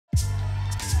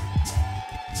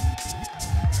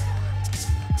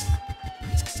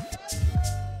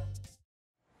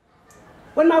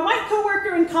When my white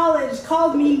coworker in college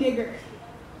called me nigger,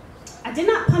 I did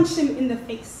not punch him in the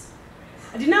face.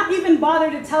 I did not even bother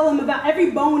to tell him about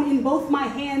every bone in both my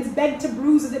hands begged to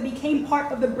bruise as it became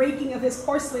part of the breaking of his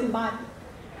porcelain body.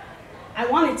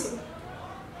 I wanted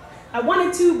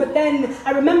to, but then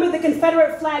I remembered the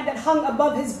Confederate flag that hung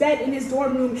above his bed in his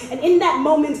dorm room, and in that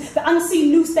moment, the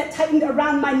unseen noose that tightened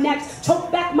around my neck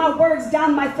choked back my words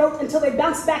down my throat until they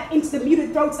bounced back into the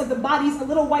muted throats of the bodies a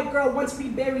little white girl once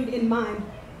reburied in mine.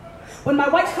 When my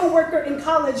white coworker in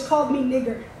college called me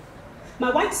nigger,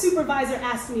 my white supervisor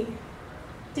asked me,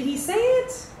 did he say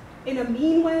it in a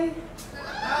mean way?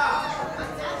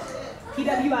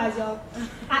 PWIs, y'all.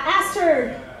 I asked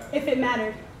her if it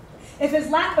mattered. If his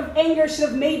lack of anger should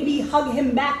have made me hug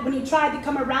him back when he tried to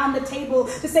come around the table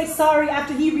to say sorry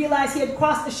after he realized he had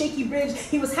crossed the shaky bridge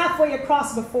he was halfway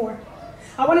across before.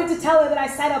 I wanted to tell her that I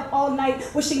sat up all night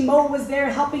wishing Mo was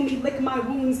there helping me lick my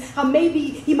wounds, how maybe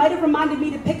he might have reminded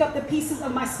me to pick up the pieces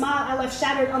of my smile I left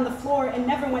shattered on the floor and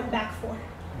never went back for.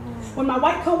 When my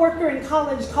white coworker in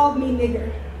college called me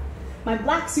nigger, my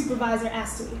black supervisor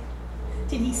asked me,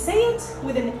 did he say it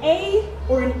with an A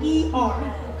or an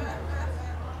ER?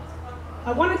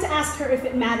 I wanted to ask her if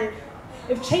it mattered,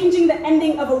 if changing the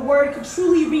ending of a word could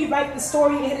truly rewrite the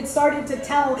story it had started to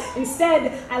tell.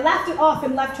 Instead, I laughed it off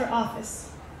and left her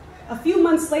office. A few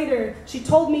months later, she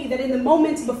told me that in the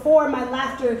moments before my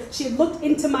laughter, she had looked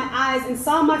into my eyes and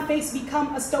saw my face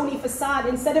become a stony facade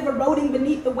instead of eroding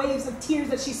beneath the waves of tears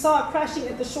that she saw crashing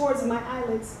at the shores of my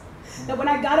eyelids. That when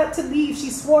I got up to leave,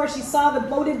 she swore she saw the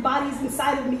bloated bodies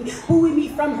inside of me buoy me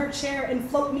from her chair and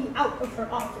float me out of her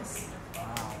office.